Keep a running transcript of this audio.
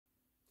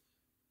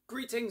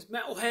Greetings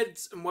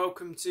metalheads and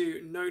welcome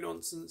to No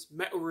Nonsense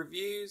Metal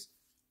Reviews.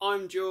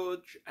 I'm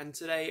George and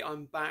today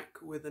I'm back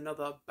with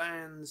another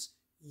Bands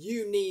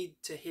You Need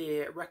to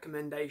Hear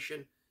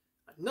recommendation.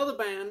 Another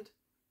band,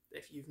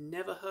 if you've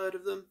never heard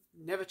of them,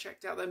 never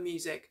checked out their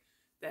music,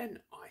 then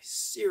I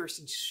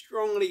seriously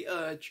strongly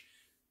urge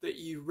that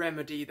you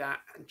remedy that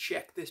and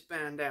check this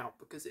band out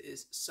because it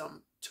is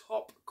some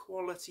top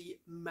quality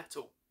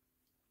metal.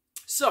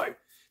 So,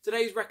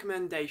 today's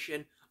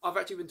recommendation, I've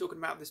actually been talking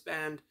about this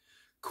band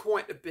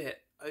quite a bit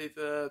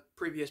over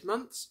previous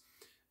months.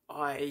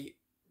 I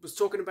was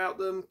talking about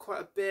them quite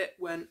a bit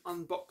when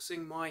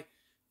unboxing my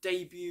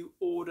debut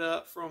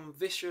order from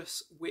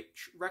Vicious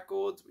Witch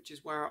Records, which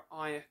is where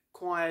I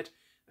acquired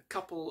a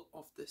couple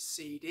of the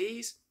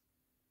CDs.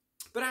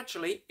 But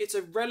actually, it's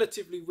a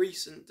relatively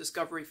recent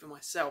discovery for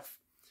myself.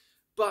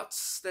 But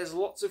there's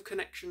lots of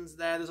connections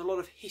there. There's a lot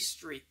of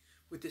history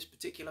with this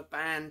particular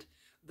band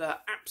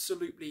that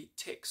absolutely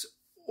ticks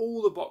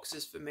all the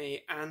boxes for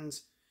me. And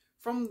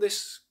from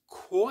this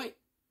quite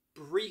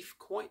brief,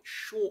 quite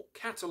short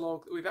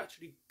catalogue that we've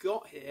actually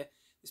got here,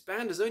 this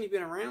band has only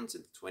been around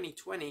since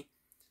 2020.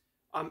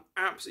 I'm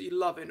absolutely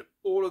loving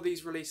all of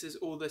these releases,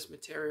 all this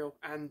material,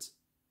 and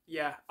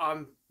yeah,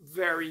 I'm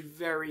very,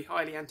 very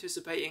highly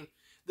anticipating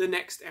the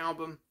next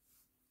album.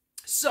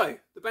 So,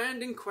 the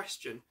band in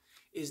question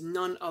is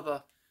none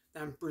other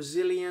than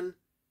Brazilian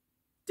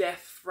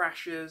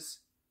Death-Thrashers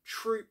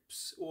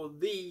Troops, or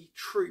the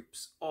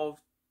Troops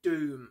of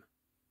Doom.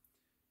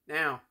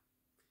 Now,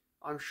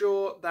 I'm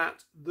sure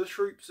that the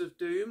Troops of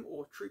Doom,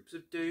 or Troops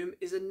of Doom,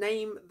 is a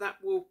name that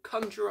will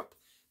conjure up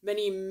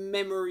many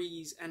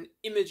memories and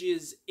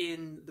images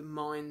in the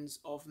minds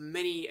of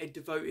many a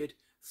devoted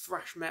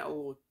thrash metal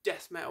or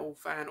death metal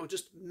fan, or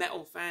just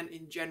metal fan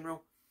in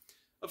general.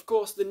 Of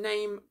course, the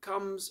name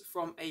comes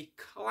from a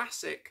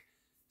classic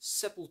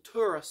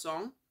Sepultura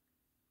song,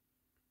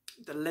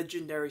 the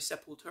legendary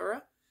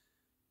Sepultura,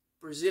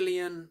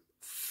 Brazilian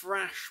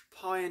thrash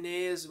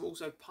pioneers, and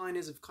also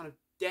pioneers of kind of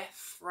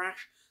death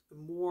thrash, the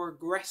more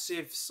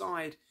aggressive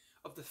side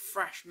of the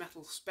thrash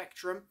metal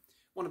spectrum.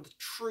 One of the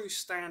true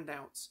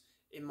standouts,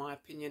 in my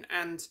opinion,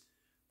 and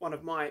one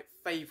of my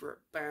favourite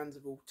bands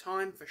of all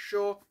time, for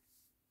sure.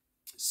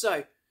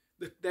 So,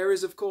 there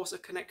is, of course, a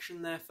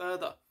connection there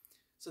further.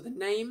 So the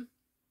name,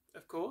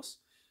 of course,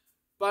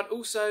 but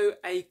also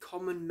a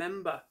common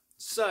member.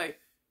 So,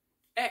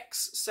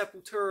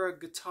 ex-Sepultura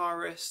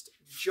guitarist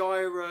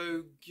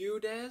Jairo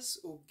Guedes,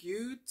 or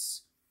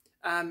Guedes,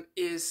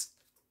 is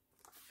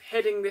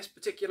heading this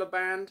particular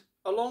band,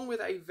 along with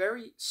a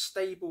very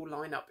stable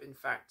lineup, in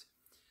fact.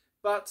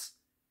 But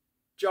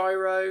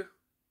Jairo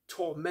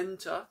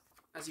Tormenta,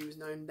 as he was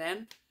known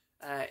then,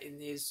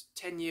 in his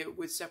tenure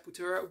with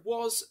Sepultura,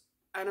 was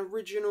an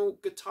original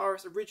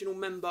guitarist, original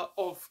member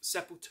of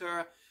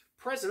Sepultura,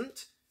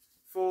 present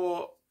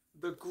for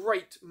the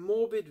great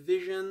Morbid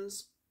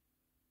Visions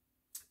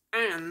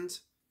and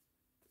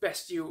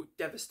Bestial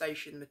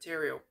Devastation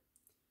material.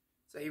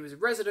 So he was a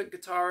resident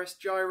guitarist.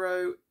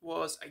 Jairo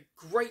was a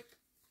great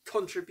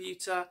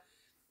contributor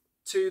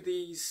to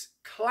these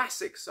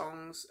classic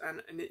songs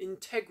and an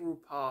integral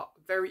part,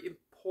 a very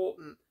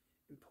important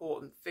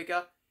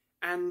figure.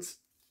 And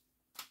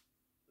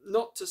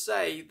not to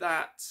say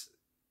that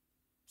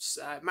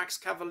Max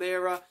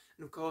Cavalera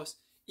and of course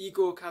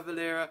Igor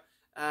Cavalera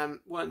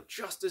weren't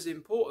just as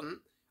important.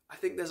 I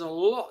think there's a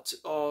lot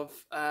of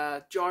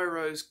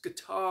Jairo's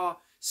guitar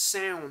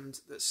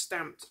sound that's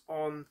stamped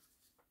on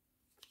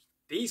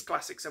these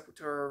classic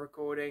Sepultura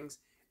recordings,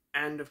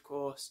 and of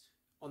course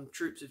on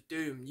Troops of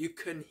Doom. You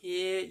can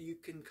hear, you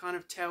can kind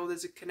of tell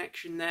there's a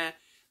connection there.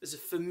 There's a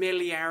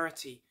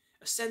familiarity,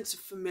 a sense of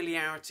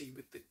familiarity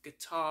with the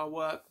guitar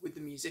work, with the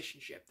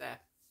musicianship there.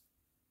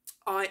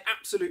 I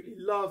absolutely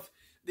love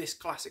this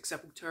classic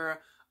Sepultura.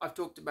 I've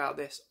talked about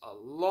this a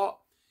lot.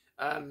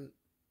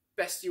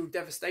 Bestial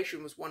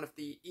Devastation was one of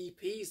the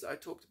EPs that I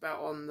talked about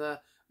on the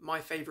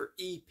My Favourite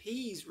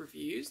EPs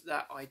reviews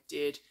that I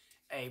did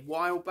a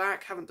while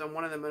back. Haven't done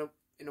one of them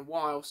in a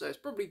while, so it's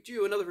probably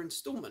due another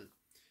instalment.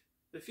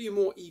 A few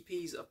more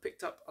EPs I've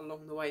picked up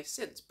along the way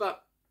since,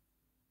 but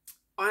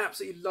I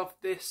absolutely love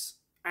this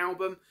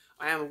album.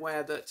 I am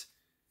aware that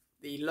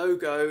the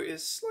logo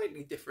is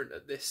slightly different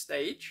at this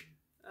stage,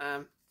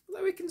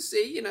 although we can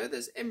see, you know,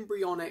 there's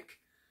embryonic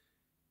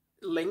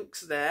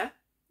links there,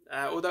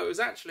 although it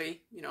was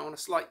actually, you know, on a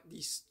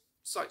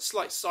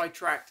slight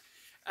sidetracked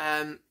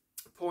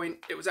point,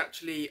 it was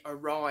actually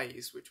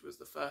Arise, which was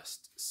the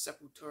first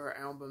Sepultura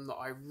album that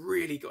I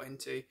really got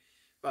into,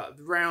 but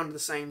around the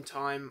same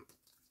time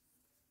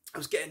I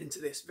was getting into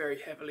this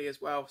very heavily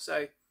as well.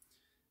 So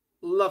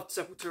loved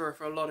Sepultura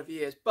for a lot of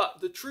years,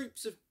 but the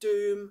Troops of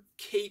Doom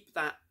keep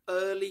that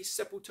early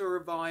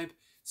Sepultura vibe,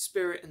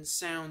 spirit and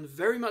sound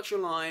very much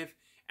alive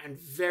and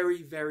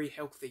very, very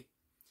healthy.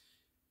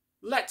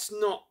 Let's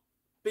not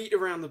beat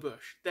around the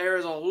bush. There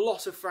is a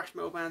lot of thrash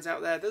metal bands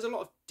out there. There's a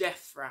lot of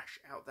death thrash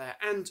out there,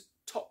 and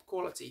top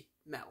quality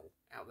metal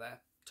out there.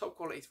 Top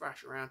quality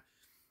thrash around.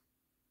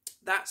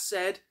 That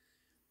said,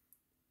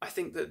 I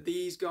think that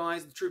these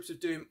guys, the Troops of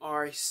Doom,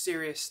 are a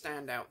serious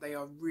standout. They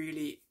are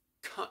really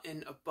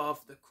cutting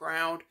above the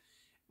crowd.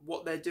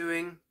 What they're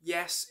doing,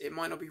 yes, it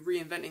might not be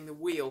reinventing the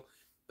wheel,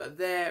 but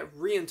their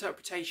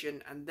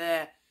reinterpretation and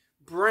their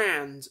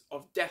brand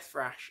of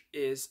Death-Thrash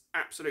is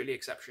absolutely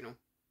exceptional.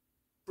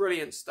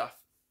 Brilliant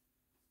stuff.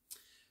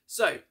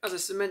 So,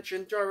 as I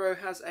mentioned, Gyro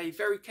has a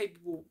very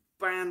capable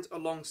band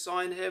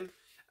alongside him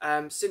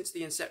since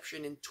the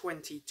inception in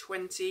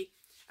 2020,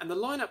 and the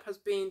lineup has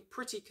been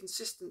pretty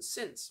consistent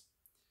since.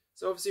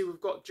 So obviously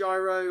we've got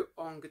Gyro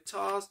on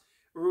guitars,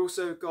 we've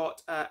also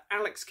got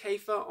Alex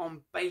Kafer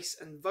on bass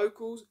and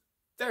vocals.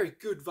 Very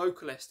good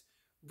vocalist,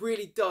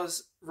 really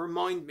does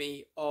remind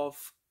me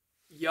of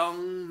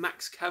young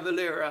Max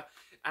Cavalera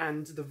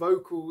and the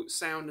vocal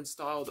sound and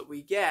style that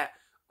we get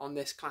on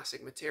this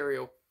classic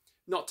material.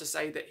 Not to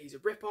say that he's a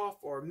rip-off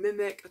or a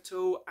mimic at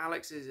all.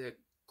 Alex is a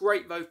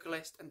great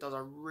vocalist and does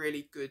a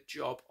really good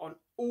job on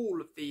all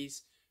of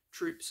these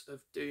Troops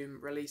of Doom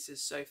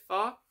releases so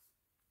far.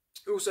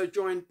 Also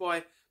joined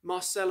by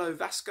Marcelo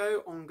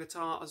Vasco on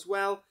guitar as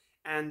well,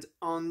 and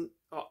on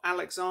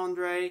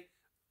Alexandre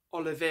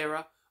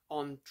Oliveira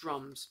on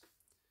drums.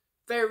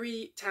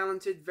 Very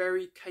talented,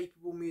 very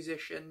capable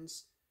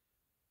musicians.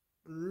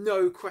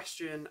 No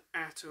question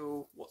at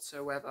all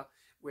whatsoever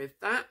with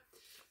that.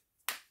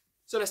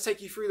 So let's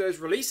take you through those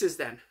releases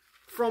then.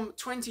 From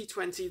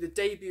 2020, the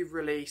debut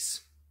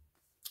release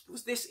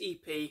was this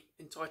EP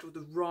entitled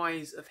The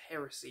Rise of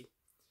Heresy.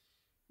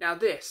 Now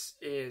this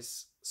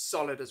is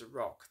solid as a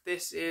rock.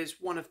 This is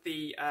one of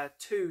the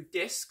 2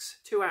 discs,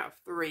 2 out of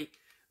 3,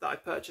 that I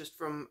purchased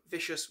from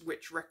Vicious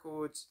Witch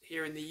Records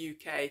here in the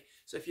UK.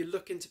 So if you're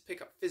looking to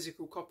pick up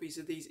physical copies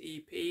of these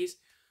EPs,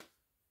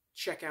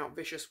 check out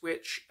Vicious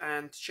Witch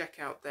and check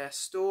out their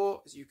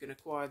store, as you can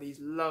acquire these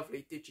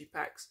lovely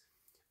digipacks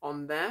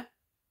on there.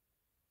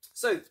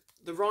 So,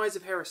 The Rise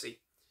of Heresy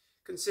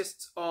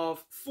consists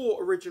of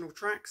 4 original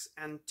tracks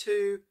and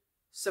 2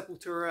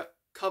 Sepultura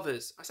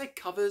covers. I say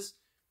covers,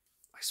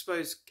 I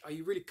suppose, are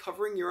you really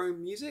covering your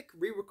own music?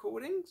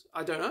 Re-recordings?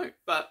 I don't know,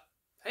 but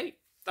hey,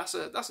 that's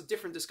a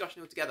different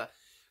discussion altogether.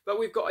 But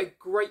we've got a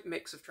great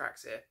mix of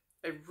tracks here.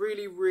 A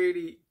really,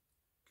 really,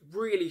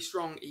 really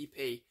strong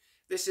EP.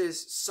 This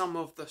is some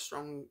of the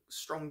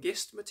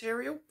strongest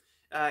material.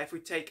 If we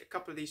take a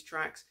couple of these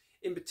tracks,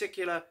 in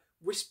particular,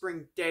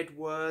 Whispering Dead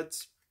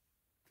Words.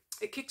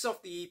 It kicks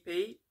off the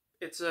EP.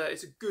 It's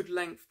a good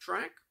length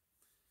track,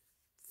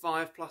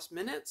 5+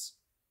 minutes,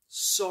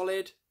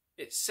 solid.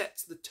 It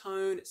sets the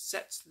tone, it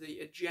sets the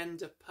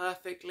agenda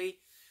perfectly.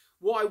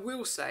 What I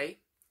will say,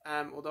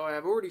 although I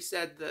have already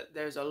said that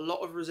there's a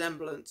lot of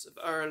resemblance of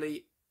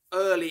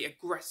early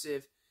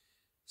aggressive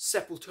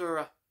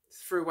Sepultura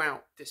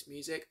throughout this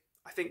music,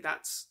 I think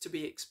that's to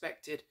be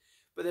expected.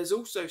 But there's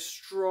also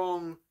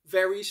strong,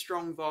 very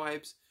strong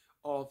vibes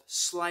of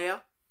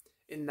Slayer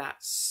in that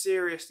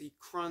seriously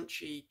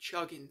crunchy,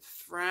 chugging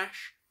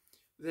thrash.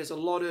 There's a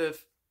lot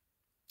of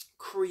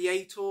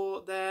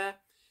Kreator there.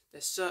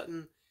 There's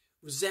certain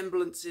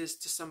resemblances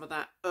to some of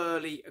that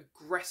early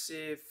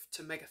aggressive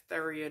to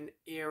Megatherian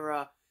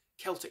era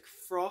Celtic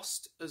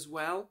Frost as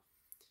well.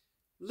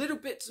 Little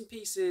bits and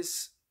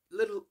pieces,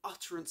 little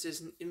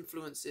utterances and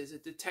influences are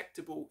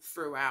detectable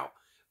throughout,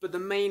 but the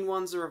main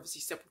ones are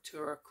obviously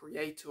Sepultura,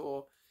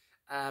 Kreator,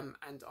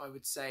 and I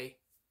would say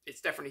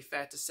it's definitely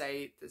fair to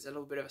say there's a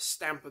little bit of a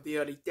stamp of the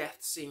early death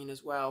scene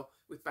as well,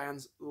 with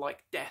bands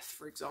like Death,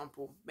 for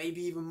example,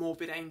 maybe even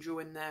Morbid Angel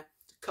in there.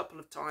 A couple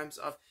of times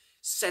I've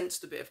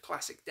sensed a bit of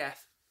classic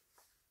Death.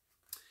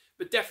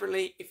 But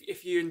definitely,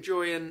 if you're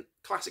enjoying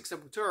classic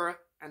Sepultura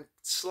and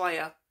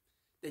Slayer,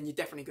 then you're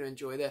definitely going to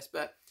enjoy this.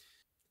 But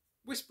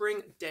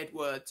Whispering Dead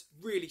Words,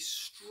 really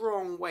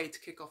strong way to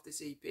kick off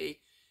this EP.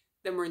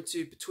 Then we're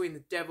into Between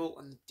the Devil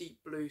and the Deep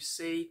Blue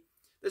Sea.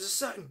 There's a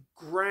certain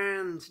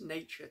grand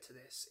nature to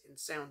this in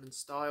sound and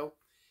style.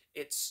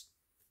 It's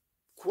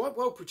quite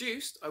well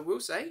produced, I will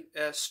say.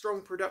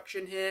 Strong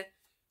production here.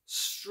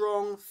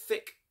 Strong,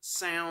 thick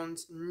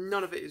sounds.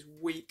 None of it is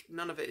weak.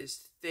 None of it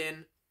is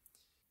thin.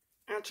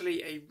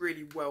 Actually, a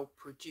really well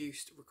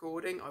produced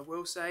recording, I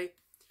will say.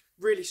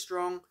 Really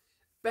strong.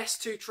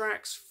 Best 2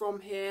 tracks from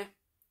here.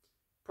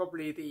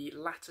 Probably the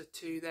latter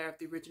 2 there of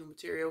the original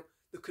material.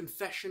 The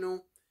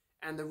Confessional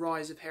and The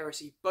Rise of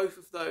Heresy. Both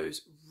of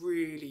those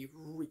really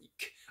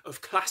reek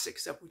of classic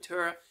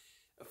Sepultura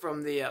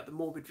from the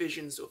Morbid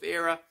Vision sort of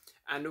era,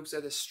 and also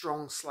the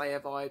strong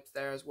Slayer vibes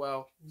there as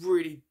well.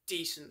 Really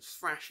decent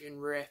thrashing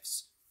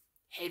riffs,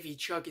 heavy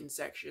chugging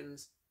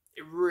sections.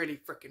 It really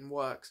freaking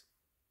works.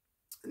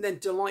 And then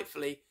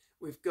delightfully,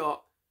 we've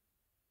got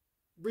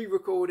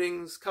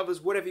re-recordings,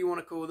 covers, whatever you want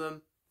to call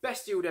them.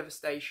 Bestial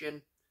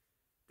Devastation,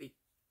 the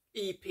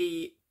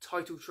EP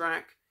title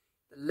track,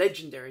 the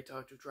legendary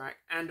title track,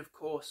 and of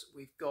course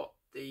we've got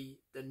the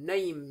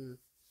name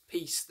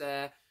piece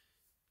there,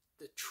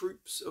 the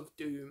Troops of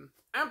Doom.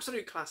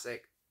 Absolute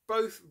classic.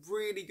 Both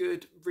really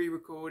good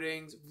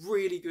re-recordings,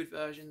 really good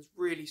versions,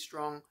 really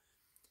strong.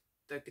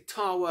 The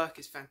guitar work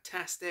is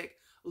fantastic.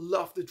 I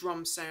love the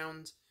drum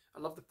sound. I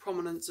love the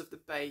prominence of the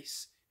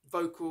bass.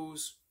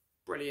 Vocals,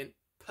 brilliant.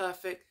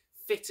 perfect,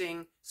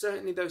 fitting.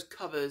 Certainly those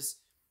covers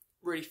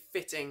really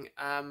fitting,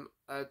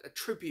 a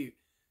tribute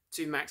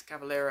to Max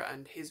Cavalera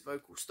and his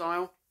vocal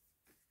style.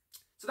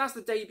 So that's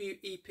the debut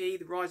EP,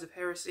 The Rise of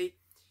Heresy.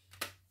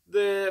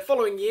 The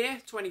following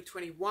year,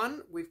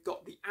 2021, we've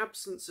got The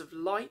Absence of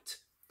Light,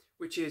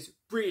 which is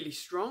really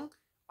strong.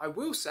 I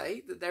will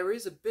say that there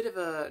is a bit of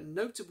a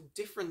notable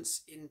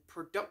difference in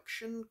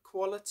production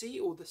quality,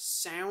 or the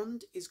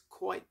sound is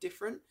quite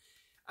different.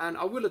 And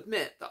I will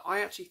admit that I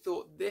actually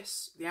thought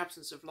this, The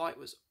Absence of Light,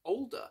 was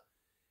older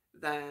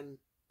than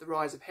The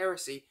Rise of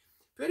Heresy,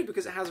 purely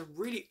because it has a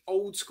really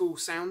old school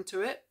sound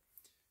to it.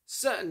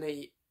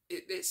 Certainly,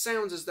 it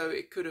sounds as though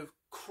it could have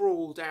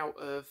crawled out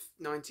of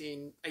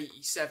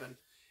 1987.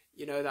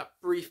 You know, that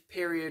brief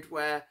period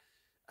where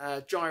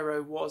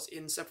Gyro was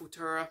in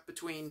Sepultura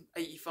between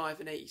 85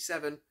 and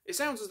 87. It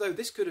sounds as though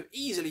this could have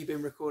easily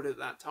been recorded at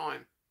that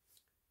time.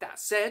 That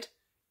said,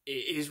 it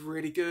is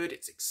really good,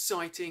 it's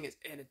exciting, it's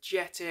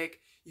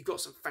energetic, you've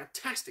got some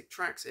fantastic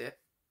tracks here.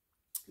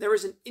 There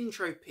is an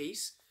intro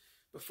piece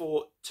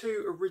before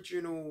 2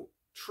 original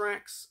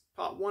tracks,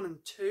 part 1 and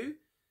 2,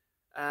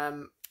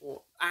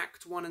 or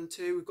Act 1 and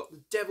 2. We've got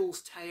The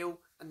Devil's Tale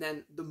and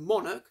then The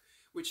Monarch,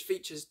 which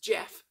features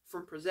Jeff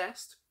from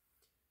Possessed,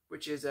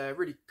 which is a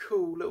really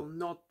cool little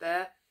nod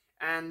there.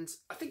 And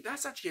I think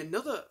that's actually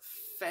another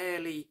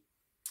fairly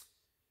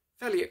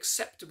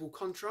acceptable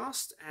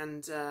contrast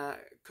and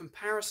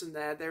comparison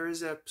there. There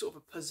is a sort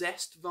of a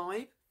Possessed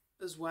vibe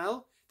as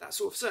well. That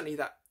sort of, certainly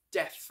that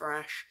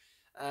Death-Thrash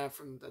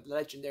from the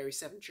legendary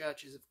Seven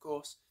Churches, of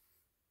course.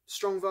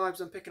 Strong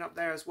vibes I'm picking up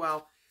there as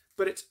well.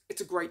 But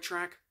it's a great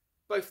track.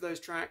 Both of those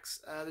tracks,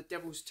 The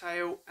Devil's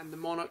Tale and The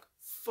Monarch,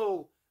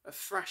 full of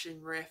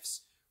thrashing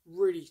riffs,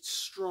 really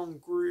strong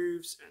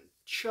grooves and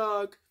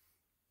chug.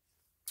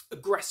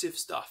 Aggressive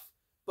stuff,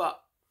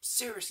 but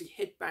seriously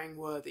headbang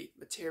worthy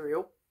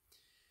material.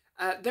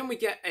 Then we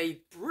get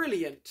a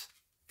brilliant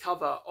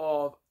cover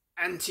of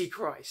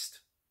Antichrist.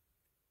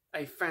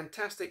 A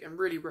fantastic and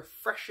really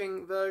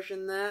refreshing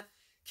version there.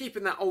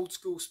 Keeping that old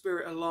school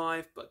spirit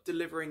alive, but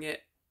delivering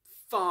it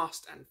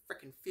fast and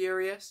frickin'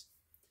 furious.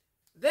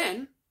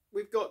 Then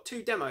we've got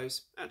 2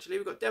 demos. Actually,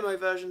 we've got demo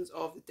versions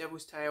of The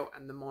Devil's Tale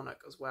and The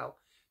Monarch as well,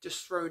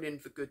 just thrown in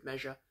for good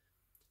measure.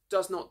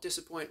 Does not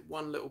disappoint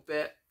one little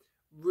bit.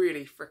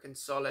 Really frickin'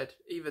 solid.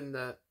 Even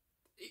the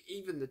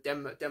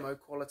demo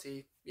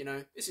quality, you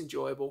know, it's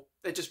enjoyable.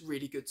 They're just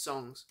really good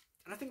songs.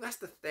 And I think that's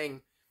the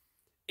thing.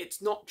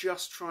 It's not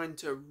just trying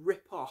to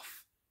rip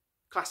off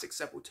classic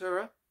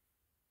Sepultura.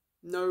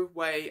 No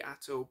way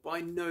at all.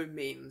 By no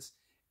means.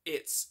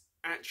 It's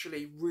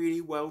actually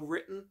really well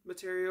written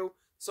material.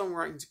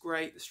 Songwriting's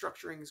great, the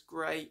structuring's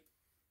great,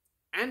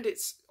 and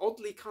it's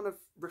oddly kind of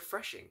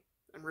refreshing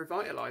and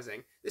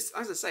revitalizing. This,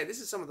 as I say, this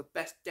is some of the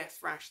best death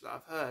thrash that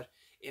I've heard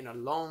in a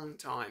long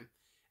time,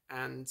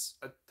 and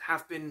I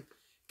have been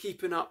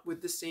keeping up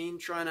with the scene,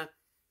 trying to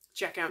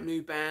check out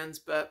new bands,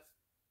 but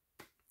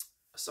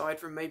aside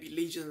from maybe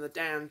Legion of the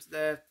Damned,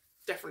 they're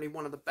definitely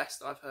one of the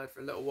best I've heard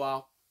for a little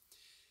while.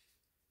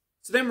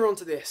 So then we're on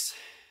to this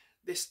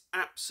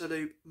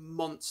absolute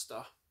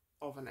monster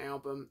of an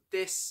album.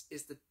 This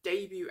is the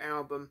debut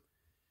album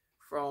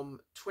from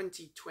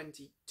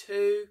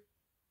 2022.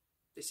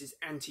 This is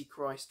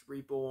Antichrist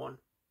Reborn,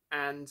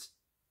 and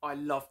I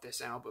love this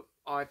album.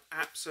 I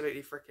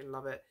absolutely freaking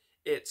love it.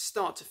 It's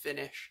start to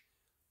finish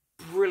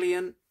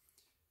brilliant.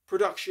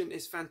 Production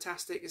is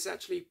fantastic. It's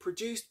actually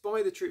produced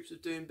by the Troops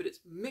of Doom, but it's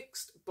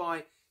mixed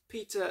by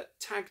Peter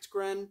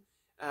Tagtgren,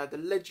 the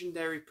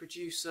legendary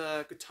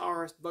producer,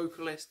 guitarist,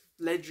 vocalist,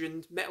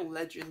 legend, metal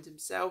legend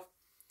himself.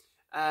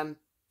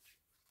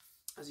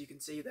 As you can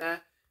see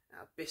there,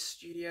 Abyss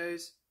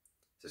Studios.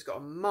 So it's got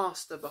a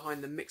master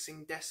behind the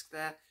mixing desk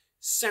there.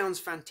 Sounds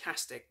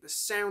fantastic. The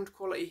sound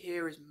quality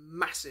here is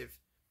massive.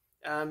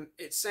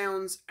 It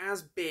sounds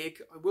as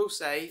big, I will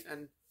say,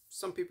 and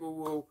some people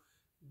will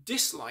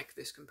dislike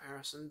this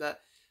comparison,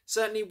 but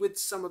certainly with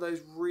some of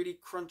those really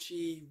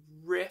crunchy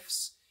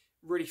riffs,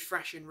 really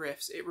thrashing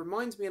riffs, it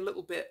reminds me a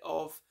little bit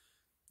of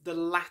the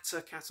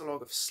latter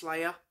catalogue of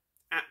Slayer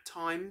at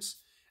times.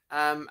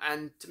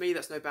 And to me,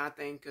 that's no bad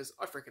thing, because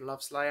I freaking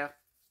love Slayer.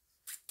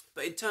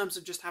 But in terms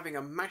of just having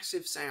a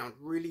massive sound,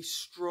 really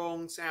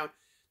strong sound,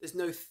 there's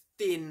no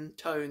thin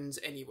tones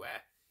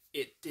anywhere.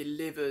 It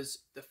delivers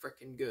the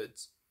freaking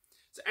goods.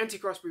 So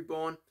Antichrist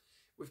Reborn,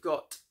 we've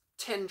got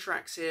 10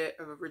 tracks here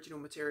of original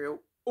material,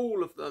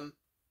 all of them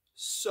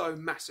so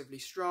massively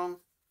strong.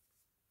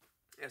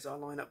 There's our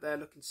lineup there,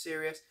 looking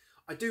serious.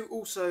 I do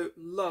also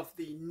love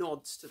the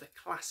nods to the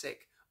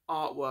classic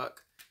artwork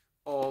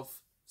of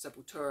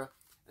Sepultura.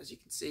 As you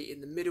can see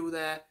in the middle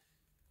there,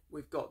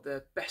 we've got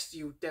the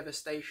bestial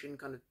devastation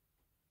kind of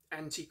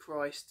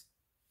Antichrist,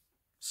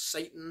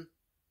 Satan,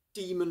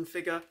 demon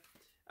figure.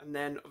 And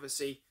then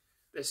obviously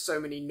there's so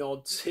many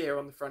nods here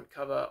on the front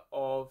cover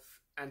of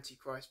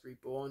Antichrist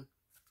Reborn.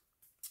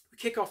 We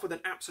kick off with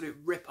an absolute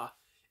ripper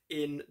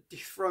in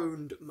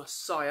Dethroned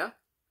Messiah.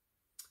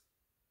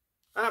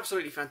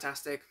 Absolutely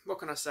fantastic. What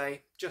can I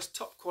say? Just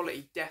top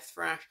quality death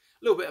thrash.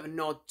 A little bit of a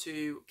nod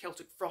to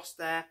Celtic Frost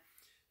there.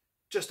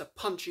 just a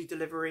punchy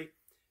delivery.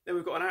 Then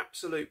we've got an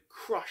absolute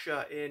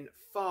crusher in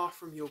Far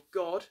From Your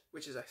God,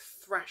 which is a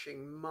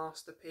thrashing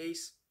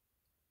masterpiece.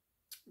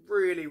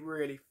 Really,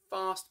 really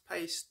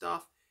fast-paced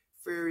stuff.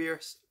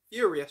 Furious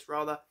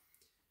rather.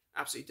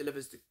 Absolutely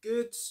delivers the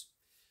goods.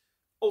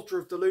 Altar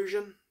of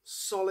Delusion,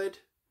 solid.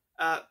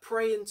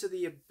 Pray Into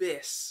the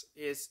Abyss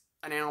is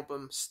an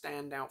album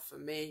standout for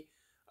me.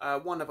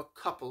 One of a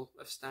couple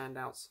of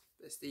standouts.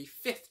 It's the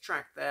 5th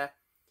track there.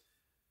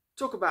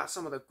 Talk about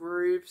some of the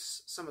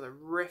grooves, some of the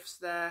riffs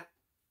there.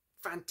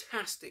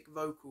 Fantastic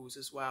vocals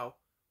as well.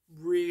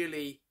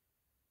 Really,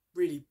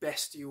 really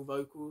bestial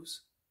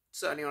vocals.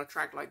 Certainly on a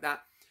track like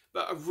that.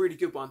 But a really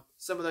good one.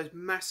 Some of those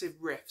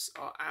massive riffs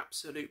are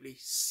absolutely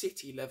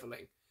city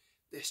leveling.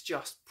 This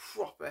just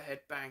proper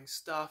headbang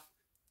stuff.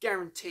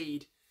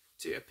 Guaranteed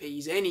to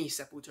appease any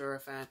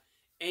Sepultura fan.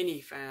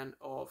 Any fan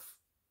of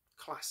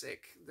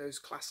those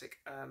classic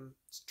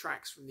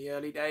tracks from the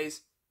early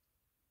days.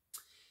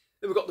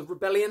 Then we've got The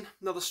Rebellion,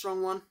 another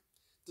strong one.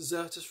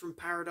 Deserters from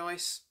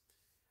Paradise.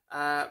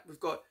 We've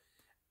got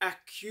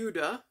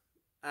Akuda,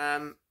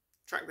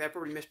 track there,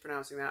 probably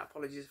mispronouncing that,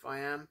 apologies if I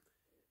am.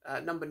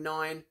 Number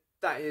 9,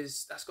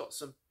 that's got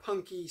some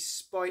punky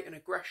spite and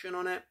aggression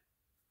on it.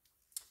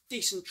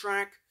 Decent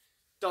track,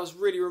 does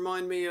really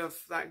remind me of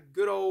that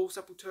good old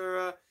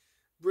Sepultura,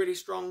 really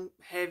strong,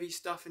 heavy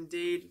stuff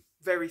indeed,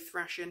 very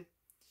thrashing.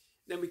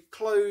 Then we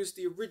close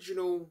the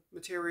original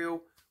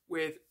material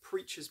with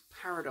Preacher's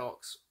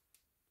Paradox.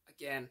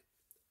 Again,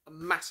 a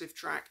massive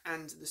track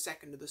and the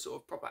second of the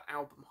sort of proper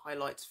album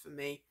highlights for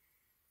me.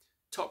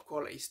 Top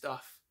quality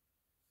stuff.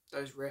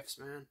 Those riffs,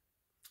 man.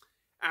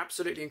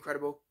 Absolutely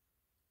incredible.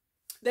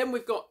 Then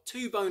we've got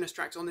 2 bonus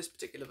tracks on this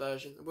particular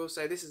version. I will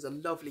say this is a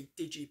lovely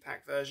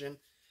digipack version.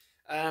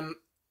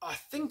 I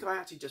think I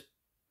actually just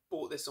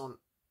bought this on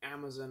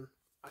Amazon.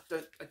 I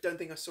don't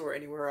think I saw it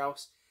anywhere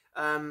else.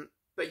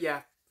 But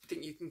yeah, I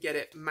think you can get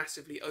it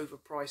massively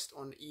overpriced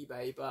on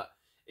eBay, but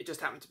it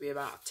just happened to be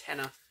about a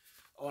tenner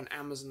on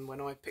Amazon when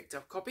I picked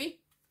up a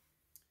copy.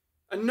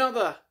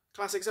 Another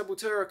classic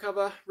Sepultura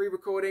cover,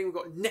 re-recording, we've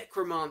got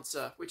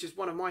Necromancer, which is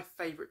one of my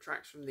favourite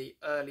tracks from the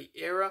early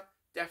era.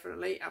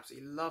 Definitely,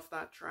 absolutely love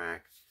that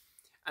track.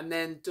 And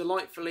then,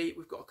 delightfully,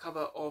 we've got a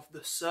cover of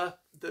the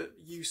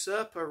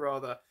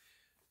Usurper,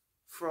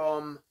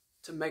 from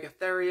To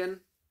Megatherion,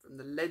 from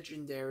the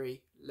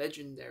legendary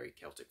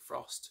Celtic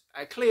Frost.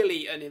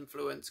 Clearly an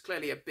influence,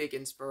 clearly a big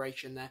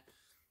inspiration there.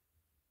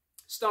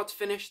 Start to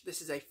finish,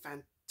 this is a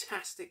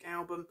fantastic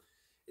album.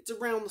 It's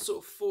around the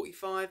sort of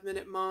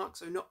 45-minute mark,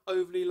 so not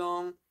overly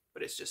long,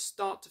 but it's just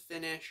start to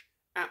finish,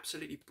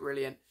 absolutely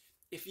brilliant.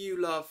 If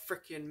you love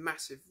freaking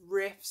massive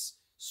riffs,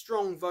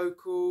 strong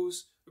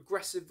vocals,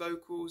 aggressive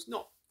vocals,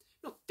 not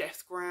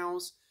death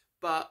growls,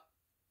 but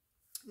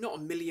not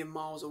a million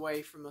miles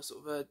away from a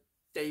sort of a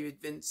David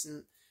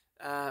Vincent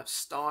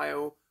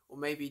style, or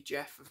maybe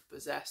Jeff of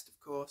Possessed, of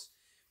course.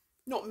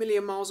 Not a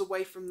million miles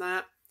away from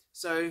that,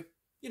 so,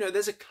 you know,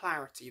 there's a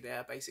clarity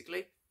there,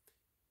 basically.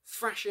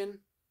 Thrashing,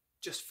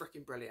 just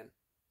freaking brilliant.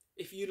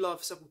 If you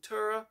love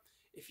Sepultura,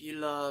 if you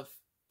love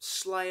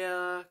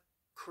Slayer,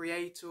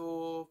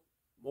 Kreator,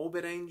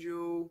 Morbid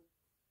Angel,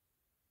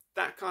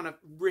 that kind of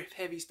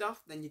riff-heavy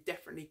stuff, then you're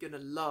definitely going to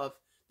love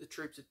the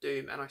Troops of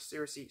Doom, and I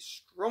seriously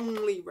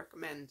strongly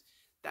recommend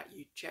that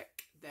you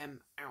check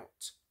them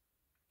out.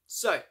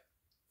 So,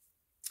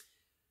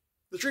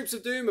 the Troops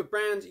of Doom, a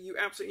brand you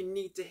absolutely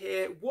need to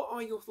hear. What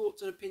are your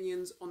thoughts and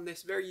opinions on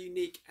this very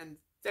unique and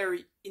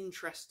very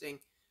interesting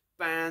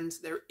band?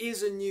 There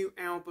is a new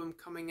album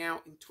coming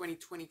out in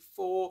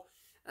 2024,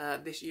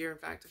 this year in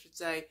fact I should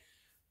say.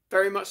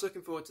 Very much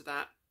looking forward to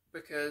that,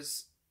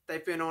 because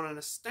they've been on an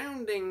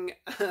astounding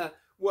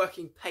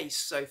working pace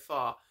so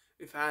far.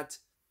 We've had,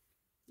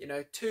 you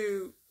know,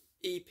 2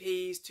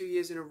 EPs 2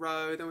 years in a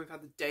row, then we've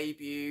had the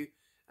debut,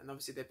 and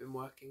obviously they've been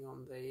working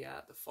on the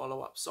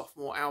follow-up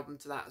sophomore album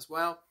to that as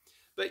well.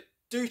 But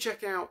do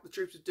check out the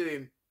Troops of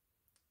Doom.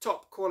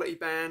 Top quality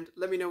band.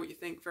 Let me know what you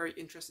think. Very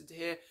interested to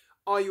hear.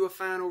 Are you a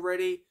fan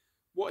already?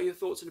 What are your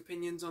thoughts and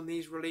opinions on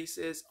these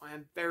releases? I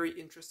am very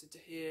interested to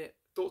hear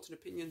thoughts and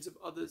opinions of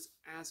others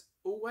as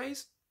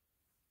always.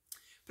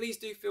 Please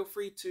do feel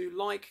free to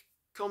like,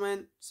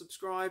 comment,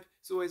 subscribe.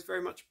 It's always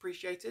very much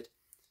appreciated.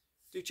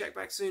 Do check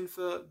back soon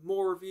for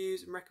more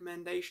reviews and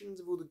recommendations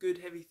of all the good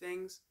heavy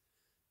things.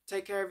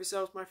 Take care of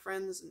yourselves, my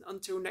friends, and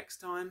until next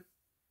time,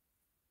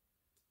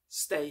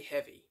 stay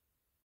heavy.